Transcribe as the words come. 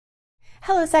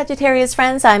Hello Sagittarius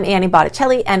friends, I'm Annie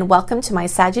Botticelli and welcome to my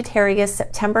Sagittarius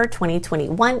September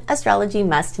 2021 Astrology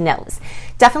Must Knows.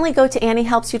 Definitely go to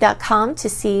anniehelpsyou.com to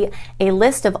see a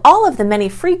list of all of the many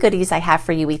free goodies I have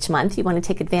for you each month. You want to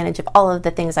take advantage of all of the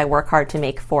things I work hard to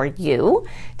make for you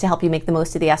to help you make the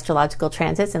most of the astrological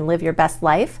transits and live your best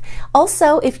life.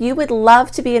 Also, if you would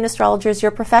love to be an astrologer as your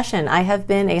profession, I have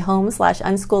been a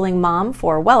home/unschooling mom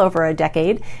for well over a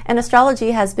decade, and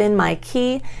astrology has been my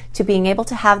key to being able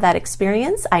to have that experience.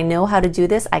 I know how to do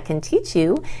this. I can teach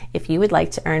you if you would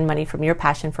like to earn money from your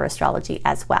passion for astrology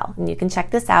as well. And you can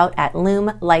check this out at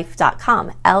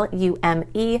lumelife.com,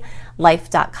 L-U-M-E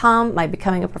life.com, my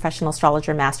Becoming a Professional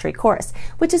Astrologer Mastery course,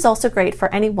 which is also great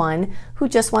for anyone who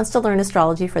just wants to learn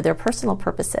astrology for their personal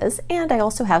purposes. And I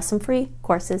also have some free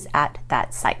courses at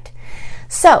that site.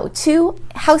 So, 2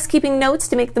 housekeeping notes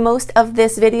to make the most of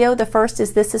this video. The first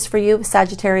is this is for you.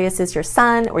 Sagittarius is your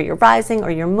sun or your rising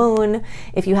or your moon.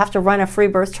 If you have to run a free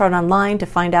birth chart online to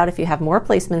find out if you have more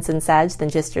placements in Sag than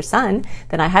just your sun,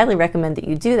 then I highly recommend that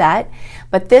you do that.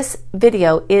 But this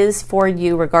video is for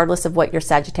you regardless of what your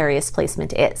Sagittarius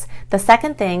placement is. The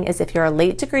second thing is if you're a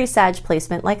late degree Sag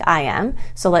placement like I am,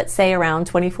 so let's say around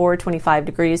 24, 25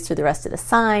 degrees through the rest of the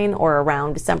sign, or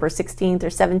around December 16th or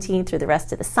 17th through the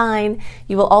rest of the sign,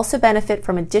 you will also benefit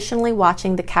from additionally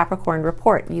watching the Capricorn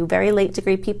report. You very late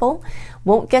degree people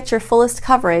won't get your fullest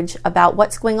coverage about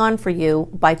what's going on for you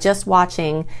by just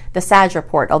watching the Sag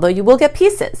report, although you will get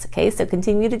pieces, okay? So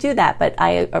continue to do that, but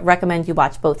I recommend you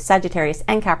watch both Sagittarius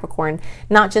and Capricorn,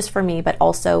 not just for me, but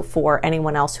also for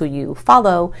anyone else who you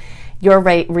follow. Your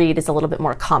read is a little bit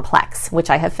more complex, which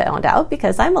I have found out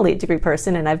because I'm a late degree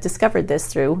person and I've discovered this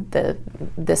through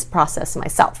this process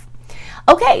myself.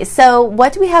 Okay, so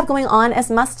what do we have going on as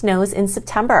must-knows in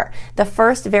September? The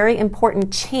first very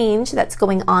important change that's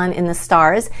going on in the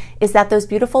stars is that those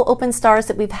beautiful open stars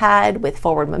that we've had with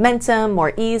forward momentum,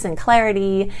 more ease and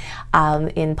clarity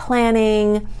in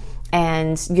planning,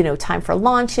 and time for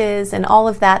launches and all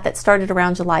of that started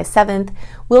around July 7th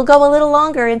will go a little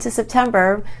longer into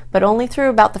September, but only through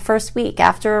about the first week.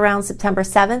 After around September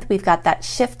 7th, we've got that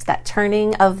shift, that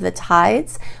turning of the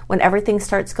tides when everything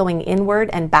starts going inward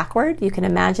and backward. You can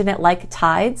imagine it like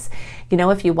tides.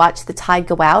 If you watch the tide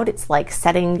go out, it's like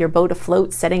setting your boat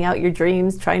afloat, setting out your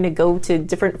dreams, trying to go to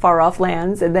different far off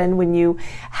lands. And then when you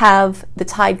have the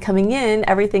tide coming in,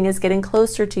 everything is getting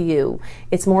closer to you.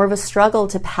 It's more of a struggle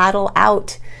to paddle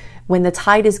out when the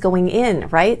tide is going in,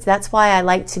 right? That's why I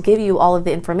like to give you all of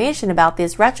the information about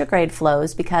these retrograde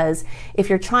flows, because if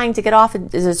you're trying to get off a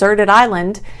deserted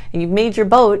island and you've made your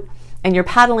boat and you're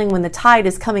paddling when the tide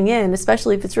is coming in,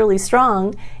 especially if it's really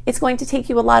strong, it's going to take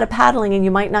you a lot of paddling and you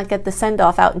might not get the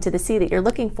send-off out into the sea that you're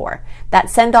looking for. That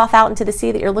send-off out into the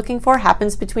sea that you're looking for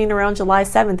happens between around July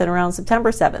 7th and around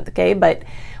September 7th, okay? But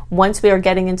once we are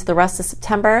getting into the rest of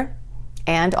September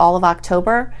and all of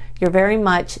October, you're very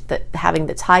much having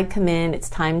the tide come in. It's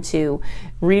time to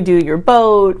redo your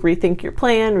boat, rethink your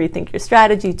plan, rethink your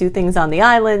strategy, do things on the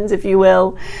islands, if you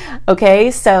will.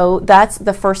 Okay, so that's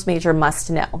the first major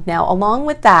must know. Now, along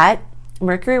with that,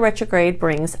 Mercury retrograde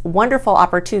brings wonderful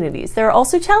opportunities. There are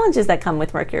also challenges that come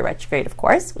with Mercury retrograde, of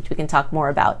course, which we can talk more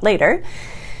about later.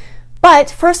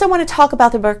 But first I want to talk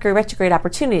about the Mercury retrograde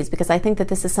opportunities because I think that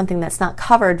this is something that's not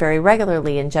covered very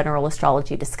regularly in general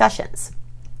astrology discussions.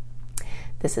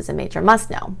 This is a major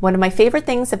must-know. One of my favorite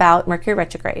things about Mercury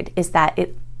retrograde is that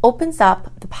it opens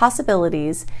up the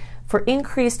possibilities for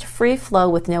increased free flow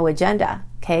with no agenda.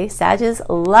 Okay, Sagittarius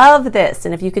love this.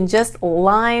 And if you can just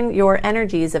line your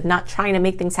energies of not trying to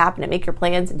make things happen and make your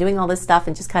plans and doing all this stuff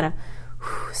and just kind of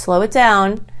slow it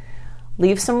down,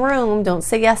 leave some room, don't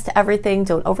say yes to everything,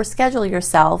 don't overschedule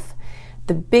yourself.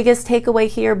 The biggest takeaway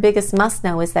here, biggest must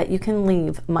know, is that you can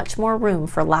leave much more room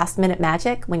for last minute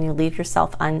magic when you leave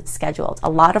yourself unscheduled. A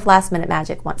lot of last minute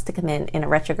magic wants to come in a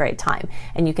retrograde time,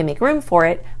 and you can make room for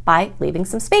it by leaving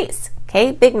some space.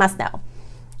 Okay, big must know.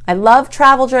 I love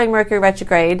travel during Mercury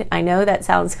retrograde. I know that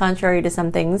sounds contrary to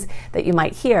some things that you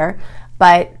might hear,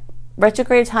 but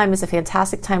retrograde time is a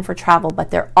fantastic time for travel,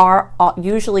 but there are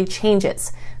usually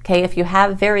changes. Okay, if you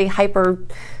have very hyper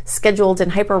scheduled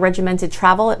and hyper regimented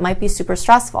travel, it might be super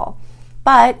stressful.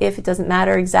 But if it doesn't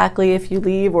matter exactly if you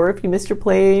leave or if you miss your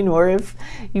plane or if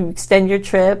you extend your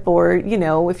trip or,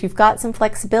 if you've got some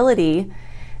flexibility,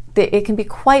 it can be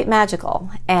quite magical.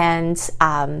 And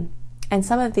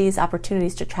some of these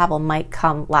opportunities to travel might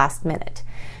come last minute.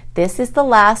 This is the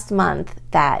last month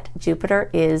that Jupiter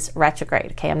is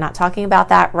retrograde. Okay, I'm not talking about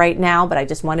that right now, but I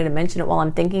just wanted to mention it while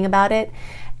I'm thinking about it.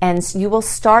 And you will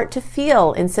start to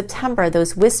feel in September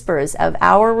those whispers of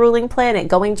our ruling planet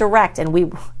going direct. And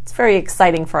it's very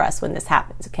exciting for us when this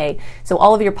happens, okay? So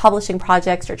all of your publishing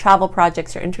projects, your travel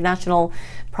projects, your international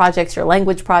projects, your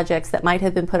language projects that might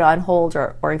have been put on hold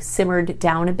or simmered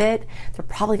down a bit, they're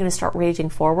probably going to start raging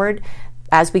forward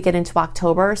as we get into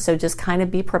October. So just kind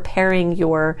of be preparing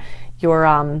your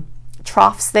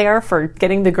troughs there for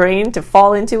getting the grain to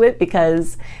fall into it,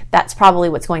 because that's probably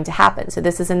what's going to happen. So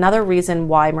this is another reason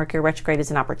why Mercury retrograde is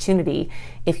an opportunity.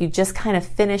 If you just kind of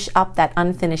finish up that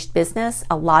unfinished business,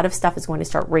 a lot of stuff is going to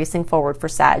start racing forward for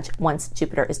Sag once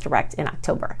Jupiter is direct in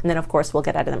October. And then of course we'll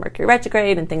get out of the Mercury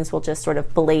retrograde and things will just sort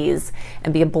of blaze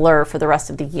and be a blur for the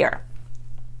rest of the year.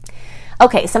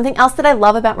 Okay, something else that I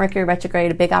love about Mercury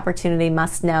retrograde, a big opportunity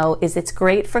must know, is it's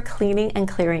great for cleaning and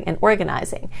clearing and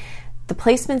organizing. The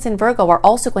placements in Virgo are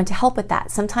also going to help with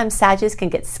that. Sometimes Sagittarius can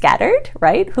get scattered,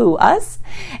 right? Who, us?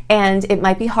 And it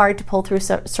might be hard to pull through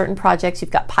certain projects. You've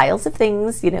got piles of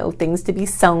things, things to be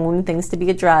sewn, things to be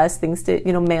addressed, things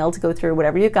to, mail to go through,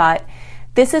 whatever you got.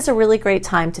 This is a really great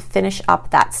time to finish up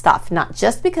that stuff, not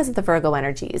just because of the Virgo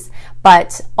energies,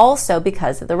 but also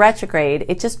because of the retrograde.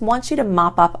 It just wants you to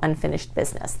mop up unfinished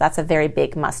business. That's a very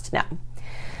big must know.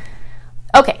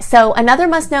 Okay, so another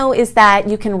must know is that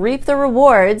you can reap the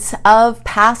rewards of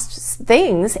past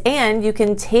things, and you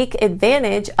can take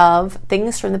advantage of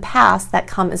things from the past that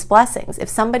come as blessings. If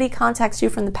somebody contacts you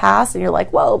from the past and you're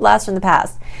like, whoa, blast from the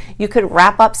past, you could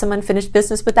wrap up some unfinished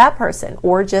business with that person,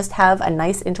 or just have a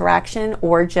nice interaction,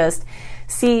 or just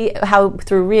see how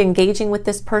through re-engaging with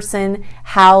this person,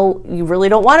 how you really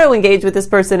don't want to engage with this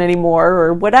person anymore,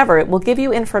 or whatever. It will give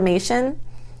you information.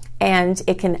 And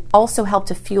it can also help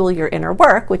to fuel your inner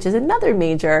work, which is another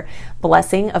major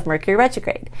blessing of Mercury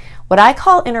retrograde. What I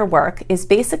call inner work is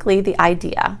basically the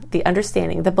idea, the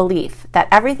understanding, the belief that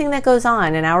everything that goes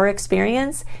on in our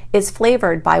experience is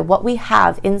flavored by what we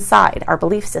have inside our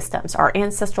belief systems, our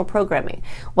ancestral programming,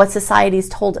 what society's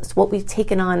told us, what we've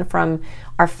taken on from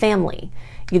our family,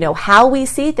 how we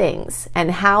see things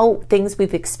and how things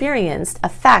we've experienced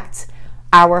affect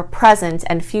our present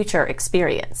and future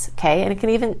experience, okay? And it can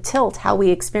even tilt how we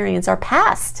experience our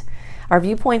past, our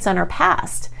viewpoints on our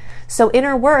past. So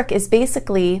inner work is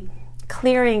basically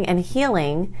clearing and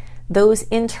healing those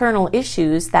internal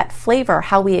issues that flavor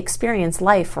how we experience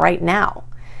life right now.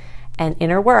 And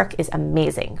inner work is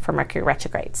amazing for Mercury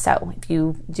retrograde. So if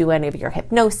you do any of your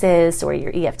hypnosis or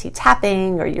your EFT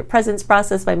tapping or your presence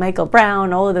process by Michael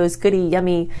Brown, all of those goody,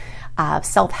 yummy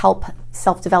self-help,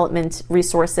 self-development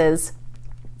resources,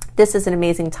 this is an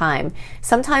amazing time.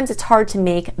 Sometimes it's hard to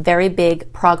make very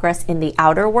big progress in the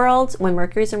outer world when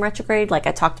Mercury's in retrograde. Like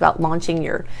I talked about launching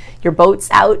your boats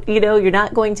out, you're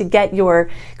not going to get your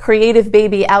creative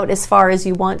baby out as far as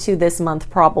you want to this month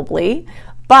probably,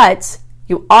 but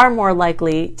you are more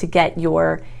likely to get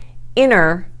your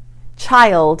inner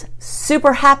child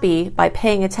super happy by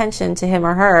paying attention to him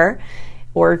or her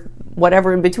or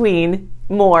whatever in between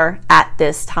more at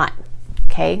this time,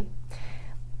 okay?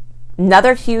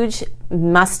 Another huge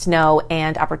must know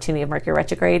and opportunity of Mercury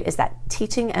retrograde is that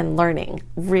teaching and learning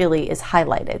really is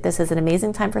highlighted. This is an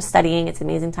amazing time for studying. It's an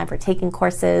amazing time for taking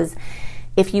courses.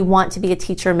 If you want to be a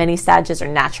teacher, many Sagittarius are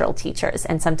natural teachers,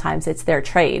 and sometimes it's their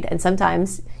trade, and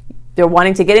sometimes they're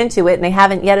wanting to get into it and they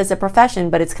haven't yet as a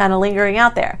profession, but it's kind of lingering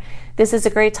out there. This is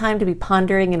a great time to be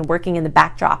pondering and working in the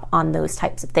backdrop on those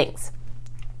types of things.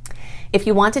 If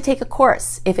you want to take a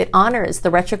course, if it honors the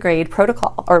retrograde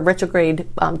protocol or retrograde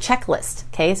checklist,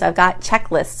 okay, so I've got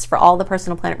checklists for all the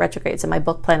personal planet retrogrades in my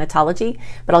book, Planetology,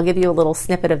 but I'll give you a little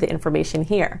snippet of the information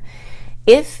here.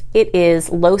 If it is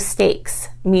low stakes,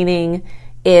 meaning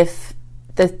if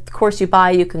the course you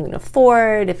buy you can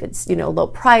afford, if it's low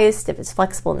priced, if it's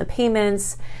flexible in the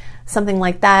payments, something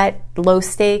like that, low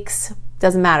stakes,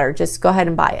 doesn't matter, just go ahead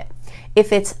and buy it.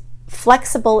 If it's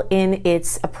flexible in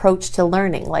its approach to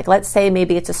learning. Like let's say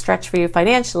maybe it's a stretch for you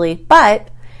financially, but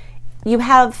you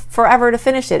have forever to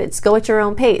finish it. It's go at your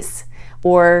own pace.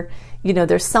 Or,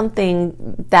 there's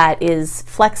something that is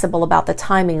flexible about the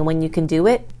timing and when you can do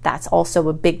it. That's also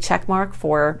a big check mark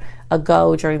for a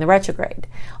go during the retrograde.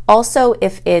 Also,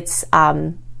 if it's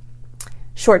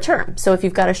short term. So if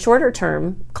you've got a shorter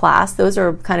term class, those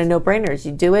are kind of no-brainers.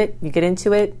 You do it, you get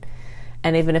into it,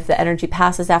 and even if the energy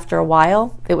passes after a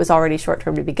while, it was already short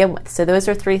term to begin with. So those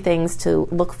are three things to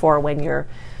look for when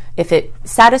if it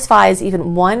satisfies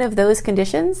even one of those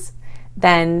conditions,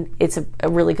 then it's a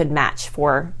really good match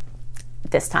for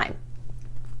this time.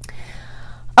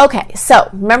 Okay, so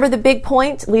remember the big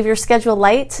point, leave your schedule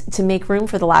light to make room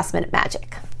for the last minute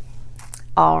magic.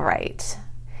 All right,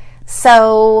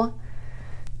 so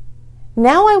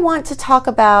now I want to talk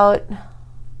about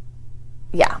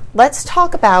yeah, let's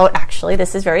talk about, actually,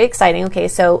 this is very exciting. Okay,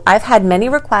 so I've had many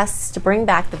requests to bring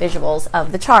back the visuals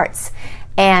of the charts,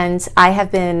 and I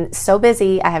have been so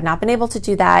busy, I have not been able to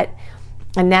do that.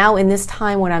 And now in this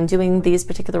time when I'm doing these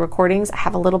particular recordings, I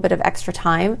have a little bit of extra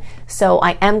time. So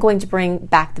I am going to bring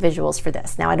back the visuals for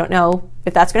this. Now, I don't know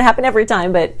if that's going to happen every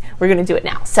time, but we're going to do it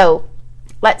now. So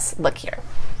let's look here.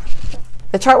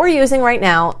 The chart we're using right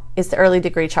now is the early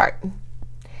degree chart.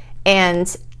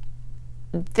 And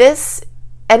this,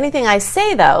 anything I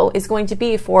say though, is going to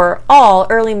be for all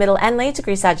early, middle, and late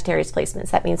degree Sagittarius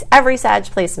placements. That means every Sag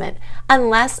placement,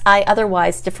 unless I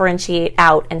otherwise differentiate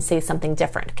out and say something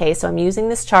different. Okay, so I'm using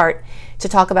this chart to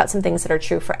talk about some things that are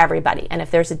true for everybody. And if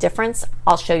there's a difference,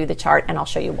 I'll show you the chart and I'll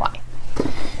show you why.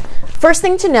 First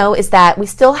thing to know is that we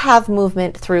still have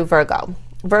movement through Virgo.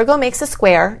 Virgo makes a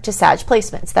square to Sag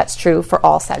placements. That's true for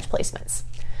all Sag placements.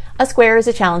 A square is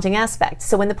a challenging aspect.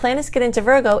 So when the planets get into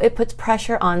Virgo, it puts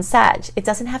pressure on Sag. It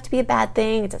doesn't have to be a bad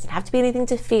thing. It doesn't have to be anything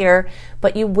to fear,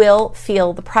 but you will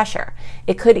feel the pressure.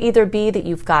 It could either be that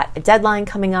you've got a deadline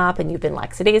coming up and you've been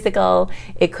lackadaisical.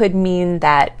 It could mean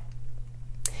that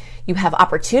you have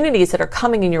opportunities that are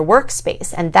coming in your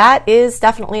workspace, and that is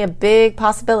definitely a big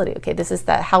possibility. Okay, this is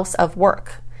the house of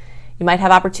work. You might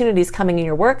have opportunities coming in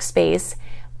your workspace,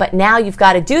 but now you've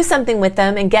got to do something with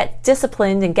them and get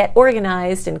disciplined and get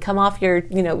organized and come off your,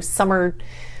 summer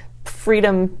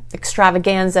freedom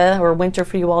extravaganza, or winter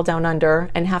for you all down under,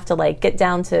 and have to like get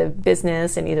down to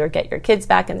business and either get your kids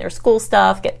back in their school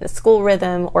stuff, get in the school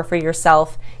rhythm, or for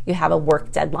yourself, you have a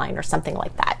work deadline or something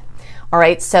like that. All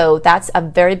right, so that's a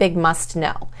very big must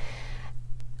know.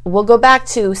 We'll go back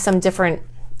to some different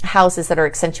houses that are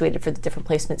accentuated for the different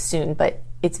placements soon, but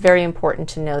it's very important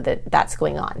to know that that's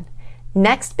going on.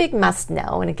 Next big must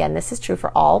know, and again, this is true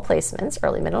for all placements,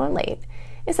 early, middle, and late,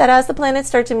 is that as the planets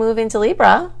start to move into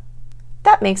Libra,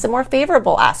 that makes a more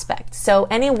favorable aspect. So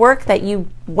any work that you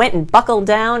went and buckled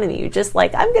down and you just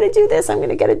like, I'm going to do this, I'm going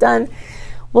to get it done,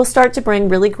 will start to bring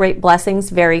really great blessings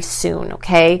very soon,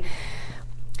 okay?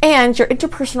 And your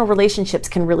interpersonal relationships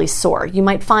can really soar. You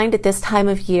might find at this time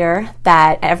of year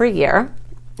that every year,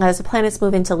 as the planets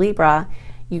move into Libra,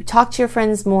 you talk to your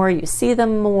friends more, you see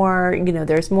them more,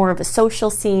 there's more of a social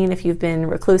scene if you've been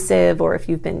reclusive or if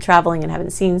you've been traveling and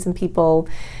haven't seen some people.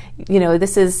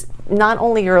 This is not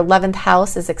only your 11th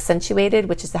house is accentuated,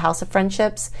 which is the house of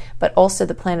friendships, but also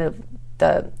the planet of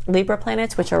the Libra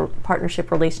planets, which are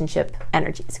partnership, relationship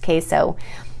energies. Okay, so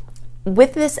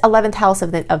with this 11th house of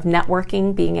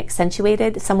networking being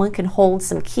accentuated, someone can hold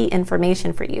some key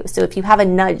information for you. So if you have a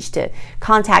nudge to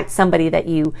contact somebody that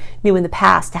you knew in the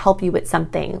past to help you with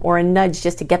something, or a nudge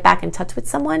just to get back in touch with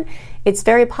someone, it's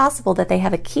very possible that they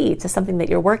have a key to something that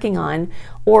you're working on,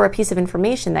 or a piece of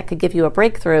information that could give you a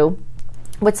breakthrough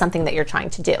with something that you're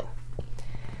trying to do.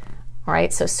 All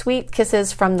right, so sweet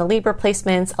kisses from the Libra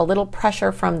placements, a little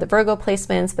pressure from the Virgo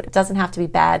placements, but it doesn't have to be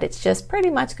bad. It's just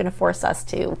pretty much going to force us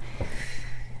to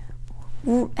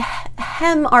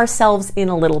hem ourselves in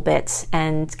a little bit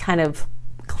and kind of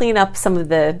clean up some of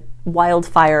the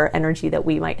wildfire energy that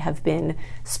we might have been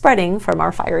spreading from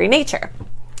our fiery nature.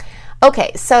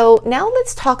 Okay, so now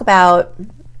let's talk about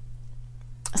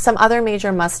some other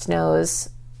major must-knows.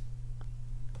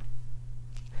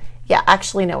 Yeah,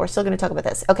 actually, no, we're still going to talk about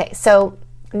this. Okay, so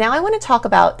now I want to talk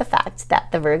about the fact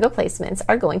that the Virgo placements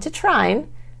are going to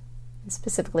trine,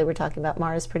 specifically we're talking about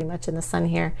Mars pretty much in the sun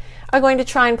here, are going to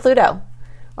trine Pluto.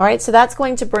 All right, so that's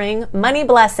going to bring money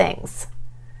blessings.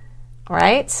 All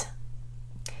right,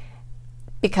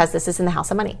 because this is in the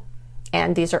house of money.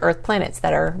 And these are Earth planets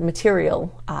that are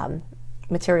material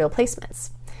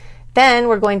placements. Then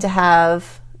we're going to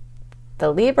have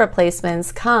the Libra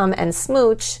placements come and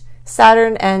smooch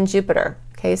Saturn and Jupiter.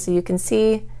 Okay, so you can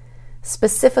see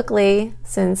specifically,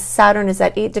 since Saturn is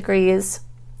at 8 degrees,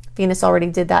 Venus already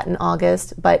did that in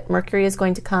August, but Mercury is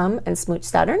going to come and smooch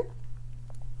Saturn.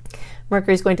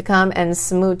 Mercury is going to come and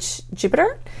smooch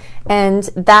Jupiter. And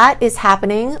that is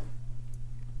happening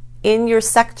in your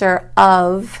sector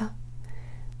of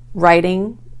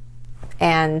writing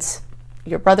and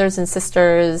your brothers and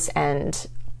sisters and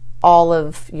all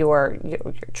of your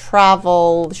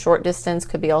travel, short distance,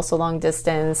 could be also long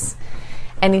distance,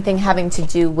 anything having to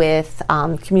do with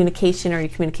communication or your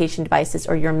communication devices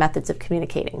or your methods of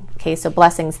communicating. Okay, so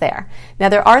blessings there. Now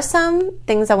there are some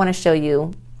things I want to show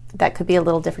you that could be a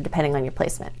little different depending on your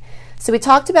placement. So we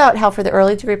talked about how for the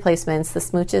early degree placements, the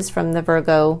smooches from the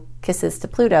Virgo kisses to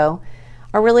Pluto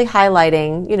are really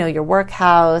highlighting, your work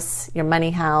house, your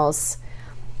money house.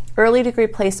 Early degree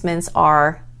placements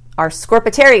are our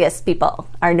Sagittarius people,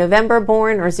 are November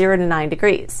born or 0 to 9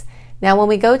 degrees. Now, when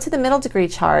we go to the middle degree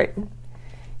chart,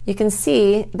 you can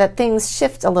see that things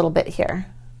shift a little bit here.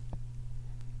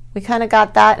 We kind of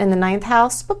got that in the 9th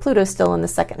house, but Pluto's still in the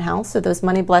 2nd house. So those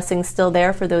money blessings still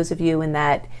there for those of you in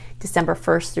that December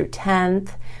 1st through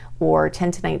 10th or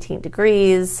 10 to 19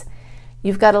 degrees.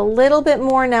 You've got a little bit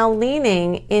more now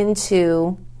leaning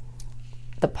into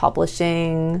the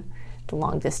publishing, the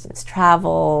long distance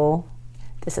travel.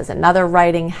 This is another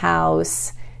writing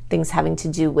house, things having to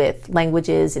do with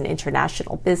languages and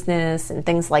international business and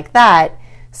things like that.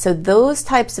 So those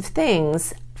types of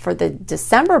things for the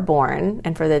December born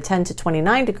and for the 10 to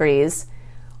 29 degrees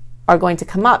are going to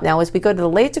come up. Now, as we go to the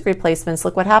late degree placements,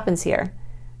 look what happens here.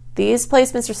 These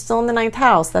placements are still in the 9th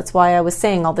house. That's why I was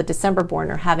saying all the December born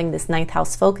are having this 9th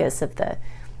house focus of the,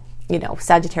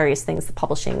 Sagittarius things, the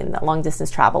publishing and the long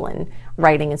distance travel and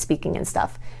writing and speaking and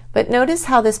stuff. But notice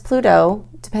how this Pluto,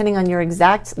 depending on your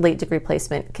exact late degree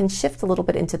placement, can shift a little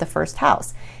bit into the 1st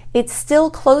house. It's still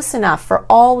close enough for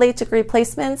all late degree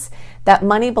placements that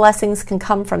money blessings can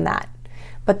come from that.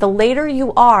 But the later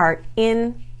you are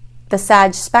in the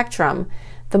Sag spectrum,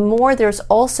 the more there's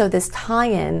also this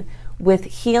tie-in with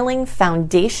healing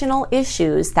foundational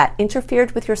issues that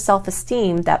interfered with your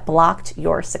self-esteem that blocked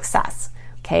your success.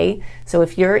 Okay, so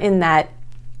if you're in that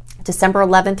December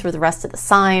 11th through the rest of the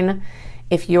sign,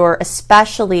 if you're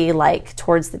especially like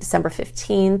towards the December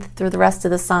 15th through the rest of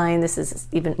the sign, this is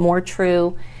even more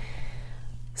true.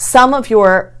 Some of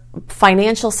your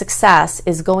financial success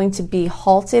is going to be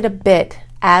halted a bit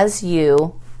as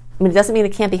it doesn't mean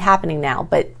it can't be happening now,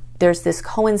 but there's this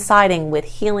coinciding with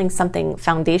healing something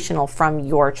foundational from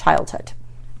your childhood,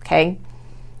 okay?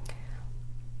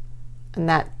 And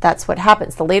that's what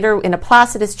happens. The later, in a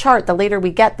Placidus chart, the later we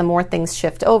get, the more things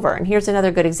shift over. And here's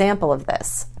another good example of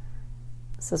this.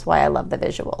 This is why I love the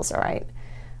visuals, all right?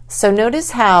 So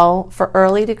notice how, for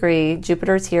early degree,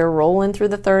 Jupiter's here rolling through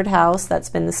the 3rd house. That's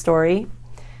been the story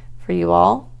for you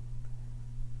all.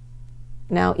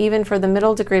 Now, even for the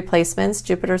middle degree placements,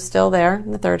 Jupiter's still there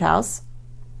in the 3rd house.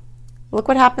 Look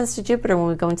what happens to Jupiter when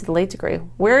we go into the late degree.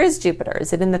 Where is Jupiter?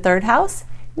 Is it in the 3rd house?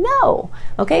 No.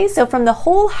 Okay, so from the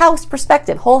whole house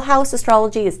perspective, whole house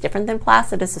astrology is different than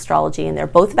Placidus astrology, and they're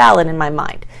both valid in my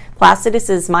mind. Placidus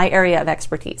is my area of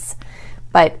expertise.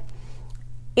 But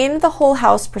in the whole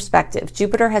house perspective,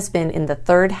 Jupiter has been in the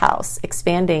 3rd house,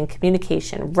 expanding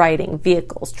communication, writing,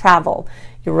 vehicles, travel,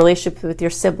 your relationship with your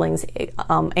siblings,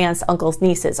 aunts, uncles,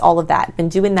 nieces, all of that. Been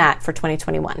doing that for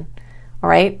 2021. All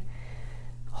right?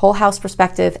 Whole house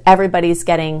perspective, everybody's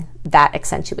getting that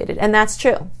accentuated. And that's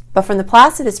true. But from the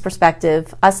Placidus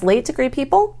perspective, us late degree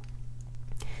people,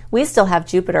 we still have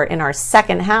Jupiter in our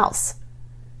 2nd house.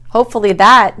 Hopefully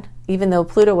that, even though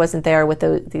Pluto wasn't there with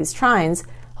these trines,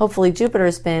 hopefully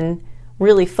Jupiter's been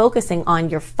really focusing on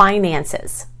your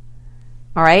finances.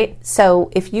 All right? So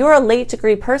if you're a late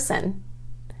degree person,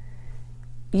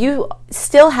 you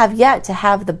still have yet to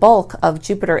have the bulk of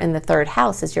Jupiter in the 3rd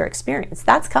house as your experience.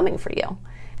 That's coming for you.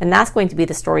 And that's going to be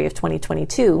the story of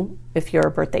 2022 if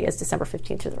your birthday is December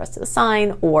 15th through the rest of the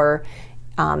sign, or,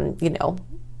 the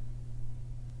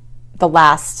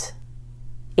last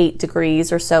 8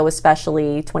 degrees or so,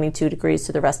 especially 22 degrees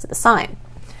to the rest of the sign.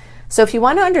 So if you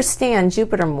want to understand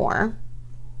Jupiter more,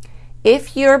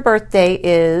 if your birthday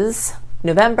is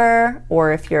November,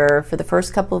 or if you're for the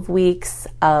first couple of weeks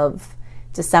of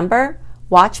December,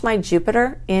 watch my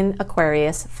Jupiter in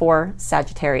Aquarius for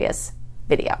Sagittarius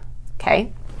video,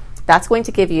 okay? That's going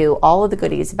to give you all of the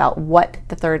goodies about what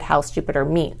the 3rd house Jupiter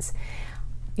means.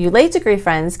 You late degree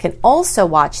friends can also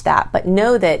watch that, but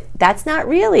know that that's not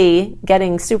really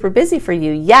getting super busy for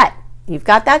you yet. You've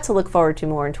got that to look forward to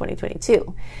more in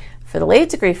 2022. For the late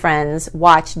degree friends,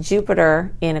 watch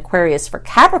Jupiter in Aquarius for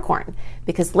Capricorn,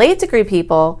 because late degree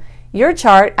people, your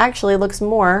chart actually looks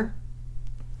more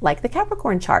like the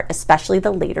Capricorn chart, especially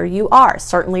the later you are.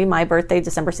 Certainly my birthday,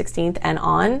 December 16th and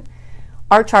on,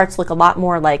 our charts look a lot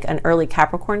more like an early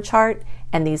Capricorn chart,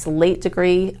 and these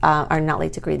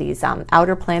these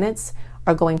outer planets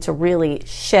are going to really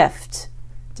shift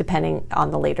depending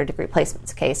on the later degree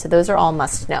placements, okay? So those are all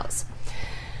must-knows.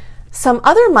 Some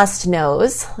other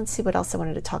must-knows, let's see what else I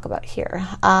wanted to talk about here.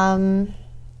 I'll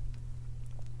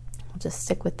just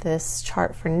stick with this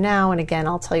chart for now, and again,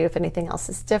 I'll tell you if anything else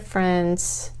is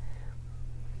different.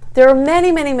 There are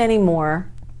many, many, many more,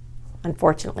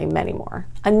 unfortunately, many more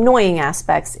annoying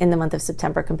aspects in the month of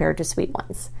September compared to sweet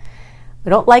ones. We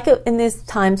don't like it in these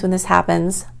times when this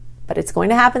happens, but it's going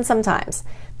to happen sometimes.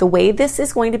 The way this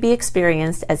is going to be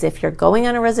experienced as if you're going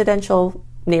on a residential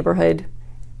neighborhood,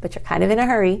 but you're kind of in a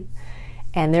hurry,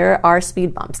 and there are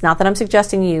speed bumps. Not that I'm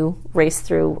suggesting you race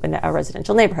through a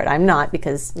residential neighborhood. I'm not,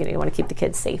 because you want to keep the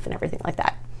kids safe and everything like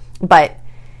that. But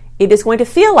it is going to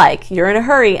feel like you're in a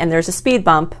hurry and there's a speed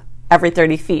bump every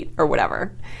 30 feet or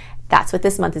whatever. That's what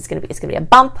this month is going to be. It's going to be a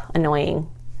bump, annoying.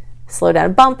 Slow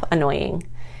down, bump, annoying.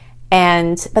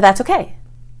 But that's okay.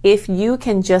 If you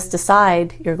can just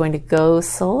decide you're going to go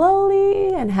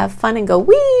slowly and have fun and go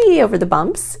wee over the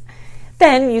bumps,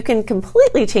 then you can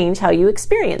completely change how you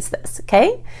experience this,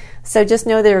 okay? So just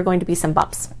know there are going to be some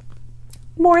bumps,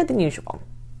 more than usual,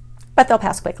 but they'll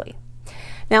pass quickly.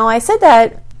 Now, I said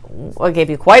that I gave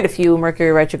you quite a few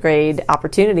Mercury retrograde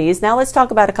opportunities. Now let's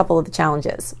talk about a couple of the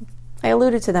challenges. I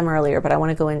alluded to them earlier, but I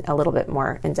want to go in a little bit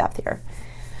more in depth here.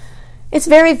 It's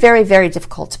very, very, very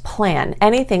difficult to plan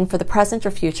anything for the present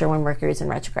or future when Mercury is in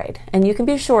retrograde. And you can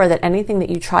be sure that anything that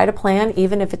you try to plan,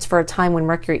 even if it's for a time when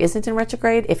Mercury isn't in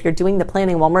retrograde, if you're doing the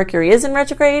planning while Mercury is in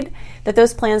retrograde, that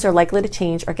those plans are likely to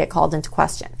change or get called into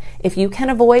question. If you can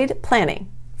avoid planning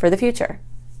for the future,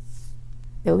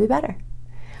 it will be better.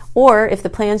 Or if the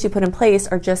plans you put in place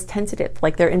are just tentative,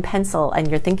 like they're in pencil and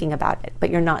you're thinking about it, but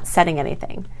you're not setting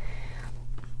anything.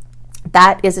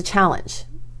 That is a challenge.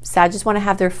 Sagittarius want to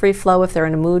have their free flow. If they're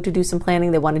in a mood to do some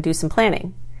planning, they want to do some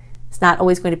planning. It's not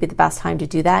always going to be the best time to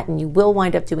do that, and you will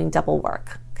wind up doing double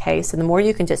work. Okay, so the more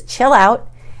you can just chill out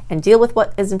and deal with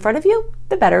what is in front of you,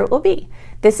 the better it will be.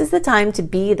 This is the time to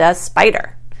be the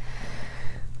spider.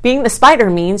 Being the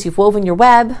spider means you've woven your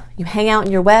web, you hang out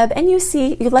in your web, and you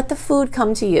let the food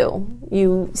come to you.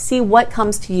 You see what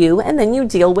comes to you, and then you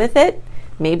deal with it.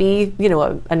 Maybe,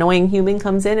 an annoying human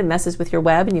comes in and messes with your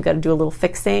web and you've got to do a little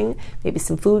fixing. Maybe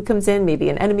some food comes in. Maybe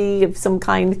an enemy of some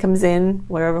kind comes in,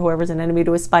 whoever's an enemy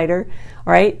to a spider.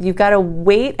 All right. You've got to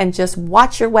wait and just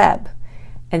watch your web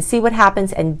and see what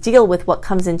happens and deal with what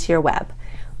comes into your web.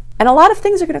 And a lot of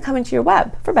things are going to come into your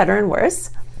web, for better and worse,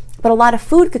 but a lot of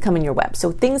food could come in your web.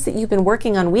 So things that you've been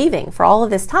working on weaving for all of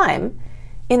this time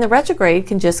in the retrograde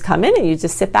can just come in and you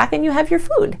just sit back and you have your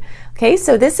food. Okay.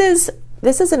 So this is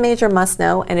a major must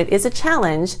know, and it is a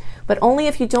challenge, but only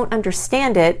if you don't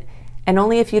understand it and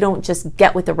only if you don't just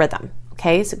get with the rhythm.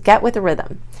 Okay, so get with the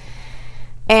rhythm.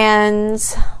 And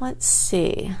let's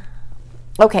see.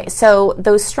 Okay, so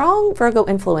those strong Virgo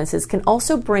influences can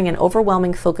also bring an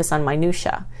overwhelming focus on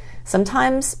minutia.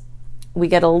 Sometimes we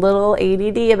get a little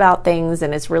ADD about things,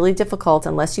 and it's really difficult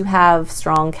unless you have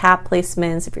strong cap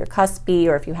placements, if you're cuspy,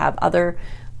 or if you have other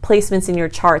placements in your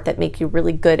chart that make you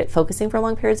really good at focusing for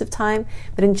long periods of time.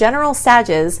 But in general,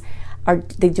 Sagittarius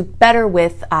they do better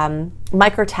with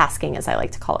microtasking, as I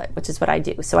like to call it, which is what I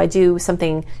do. So I do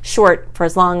something short for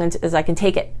as long as I can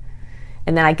take it.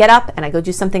 And then I get up and I go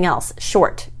do something else,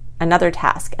 short, another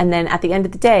task. And then at the end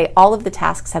of the day, all of the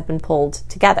tasks have been pulled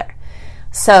together.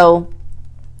 So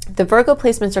the Virgo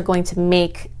placements are going to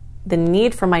make the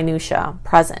need for minutia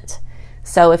present.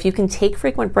 So if you can take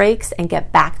frequent breaks and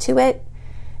get back to it,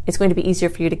 it's going to be easier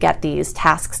for you to get these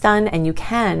tasks done, and you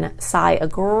can sigh a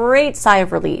great sigh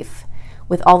of relief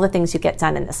with all the things you get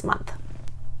done in this month.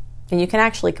 And you can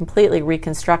actually completely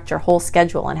reconstruct your whole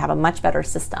schedule and have a much better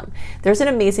system. There's an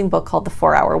amazing book called The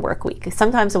 4-Hour Workweek.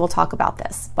 Sometimes we'll talk about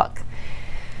this book.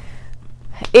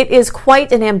 It is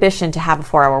quite an ambition to have a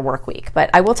 4-hour work week, but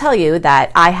I will tell you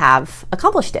that I have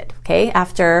accomplished it, okay?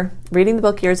 After reading the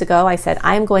book years ago, I said,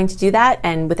 I'm going to do that,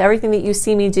 and with everything that you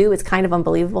see me do, it's kind of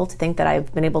unbelievable to think that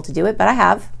I've been able to do it, but I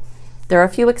have. There are a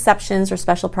few exceptions or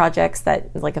special projects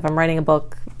that, like if I'm writing a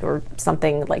book or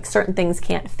something, like certain things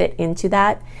can't fit into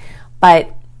that,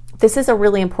 but this is a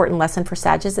really important lesson for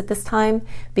Sagittarius at this time,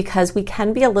 because we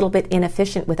can be a little bit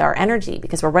inefficient with our energy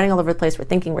because we're running all over the place, we're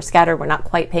thinking, we're scattered, we're not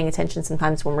quite paying attention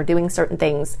sometimes when we're doing certain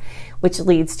things, which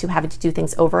leads to having to do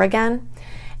things over again.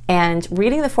 And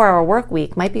reading the 4-Hour Work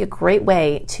Week might be a great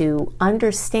way to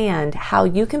understand how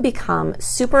you can become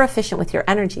super efficient with your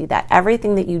energy, that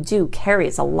everything that you do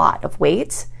carries a lot of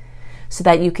weight, so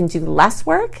that you can do less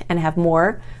work and have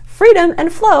more freedom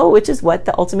and flow, which is what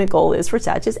the ultimate goal is for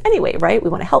Sagittarius anyway, right? We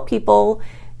want to help people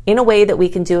in a way that we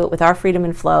can do it with our freedom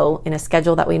and flow in a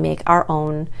schedule that we make our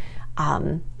own,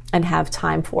 and have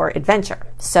time for adventure.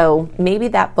 So maybe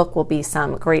that book will be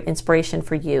some great inspiration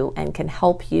for you and can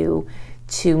help you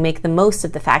to make the most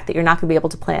of the fact that you're not going to be able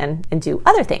to plan and do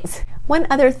other things. One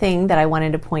other thing that I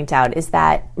wanted to point out is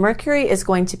that Mercury is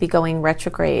going to be going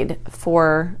retrograde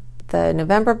for the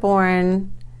November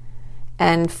born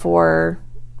and for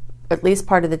at least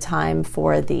part of the time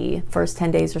for the first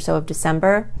 10 days or so of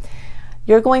December.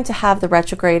 You're going to have the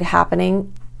retrograde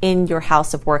happening in your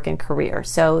house of work and career.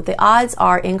 So the odds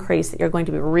are increased that you're going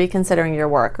to be reconsidering your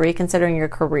work, reconsidering your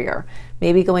career,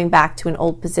 maybe going back to an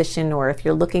old position, or if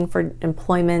you're looking for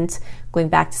employment, going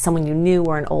back to someone you knew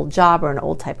or an old job or an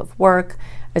old type of work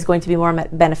is going to be more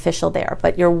beneficial there.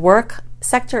 But your work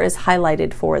sector is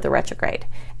highlighted for the retrograde,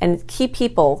 and key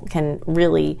people can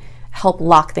really help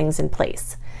lock things in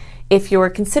place. If you're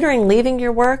considering leaving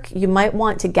your work, you might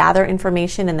want to gather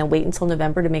information and then wait until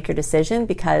November to make your decision,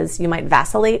 because you might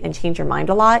vacillate and change your mind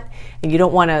a lot, and you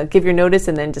don't want to give your notice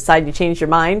and then decide you change your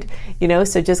mind,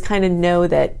 so just kind of know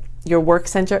that your work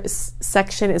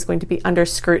section is going to be under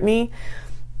scrutiny,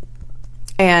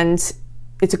 and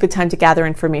it's a good time to gather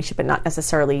information but not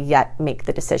necessarily yet make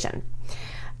the decision.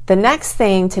 The next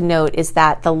thing to note is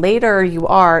that the later you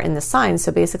are in the sign,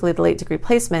 so basically the late degree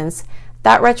placements,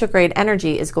 that retrograde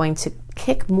energy is going to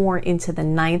kick more into the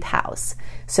 9th house.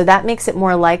 So that makes it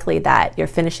more likely that you're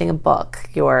finishing a book,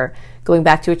 you're going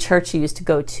back to a church you used to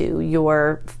go to,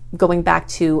 you're going back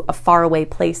to a faraway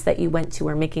place that you went to,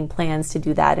 or making plans to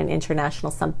do that, an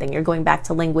international something. You're going back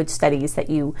to language studies that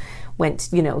you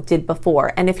did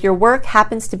before. And if your work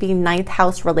happens to be 9th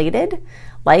house related,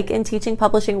 like in teaching,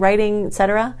 publishing, writing,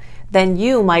 etc., then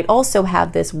you might also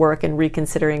have this work and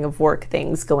reconsidering of work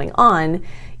things going on,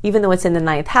 even though it's in the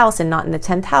 9th house and not in the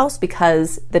 10th house,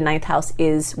 because the 9th house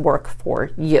is work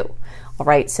for you. All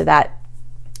right, so that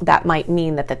might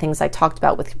mean that the things I talked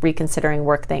about with reconsidering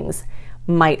work things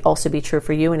might also be true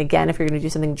for you. And again, if you're going to do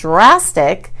something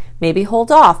drastic, maybe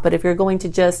hold off. But if you're going to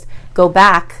just go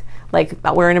back, like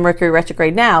we're in a Mercury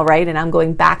retrograde now, right? And I'm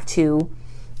going back to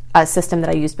a system that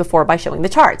I used before by showing the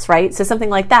charts, right? So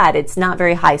something like that, it's not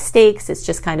very high stakes. It's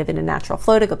just kind of in a natural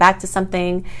flow to go back to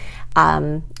something.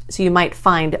 So you might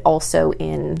find also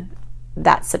in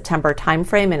that September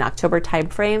timeframe and October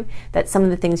timeframe that some of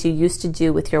the things you used to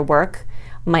do with your work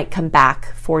might come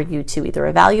back for you to either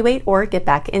evaluate or get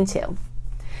back into.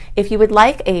 If you would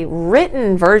like a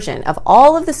written version of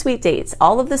all of the sweet dates,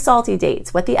 all of the salty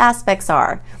dates, what the aspects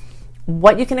are,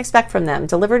 what you can expect from them,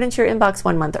 delivered into your inbox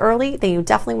 1 month early, then you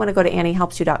definitely want to go to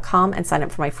AnnieHelpsYou.com and sign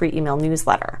up for my free email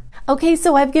newsletter. Okay,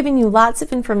 so I've given you lots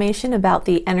of information about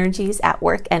the energies at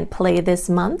work and play this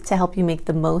month to help you make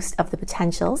the most of the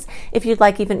potentials. If you'd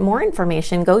like even more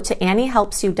information, go to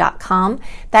AnnieHelpsYou.com.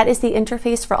 That is the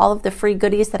interface for all of the free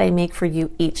goodies that I make for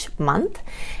you each month.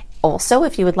 Also,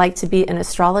 if you would like to be an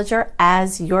astrologer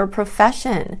as your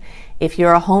profession, if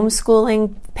you're a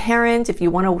homeschooling parent, if you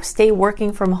want to stay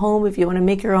working from home, if you want to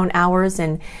make your own hours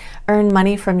and earn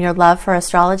money from your love for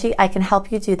astrology, I can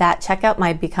help you do that. Check out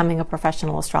my Becoming a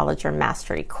Professional Astrologer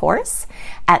Mastery course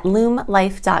at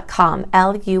lumelife.com,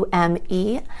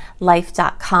 L-U-M-E,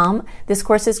 life.com. This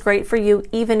course is great for you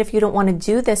even if you don't want to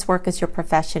do this work as your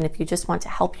profession. If you just want to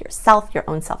help yourself, your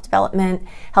own self-development,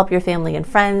 help your family and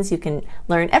friends, you can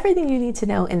learn everything you need to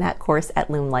know in that course at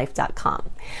lumelife.com.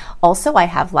 Also, I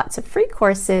have lots of free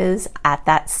courses at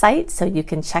that site, so you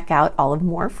can check out all of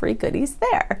more free goodies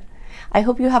there. I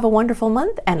hope you have a wonderful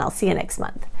month, and I'll see you next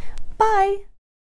month. Bye.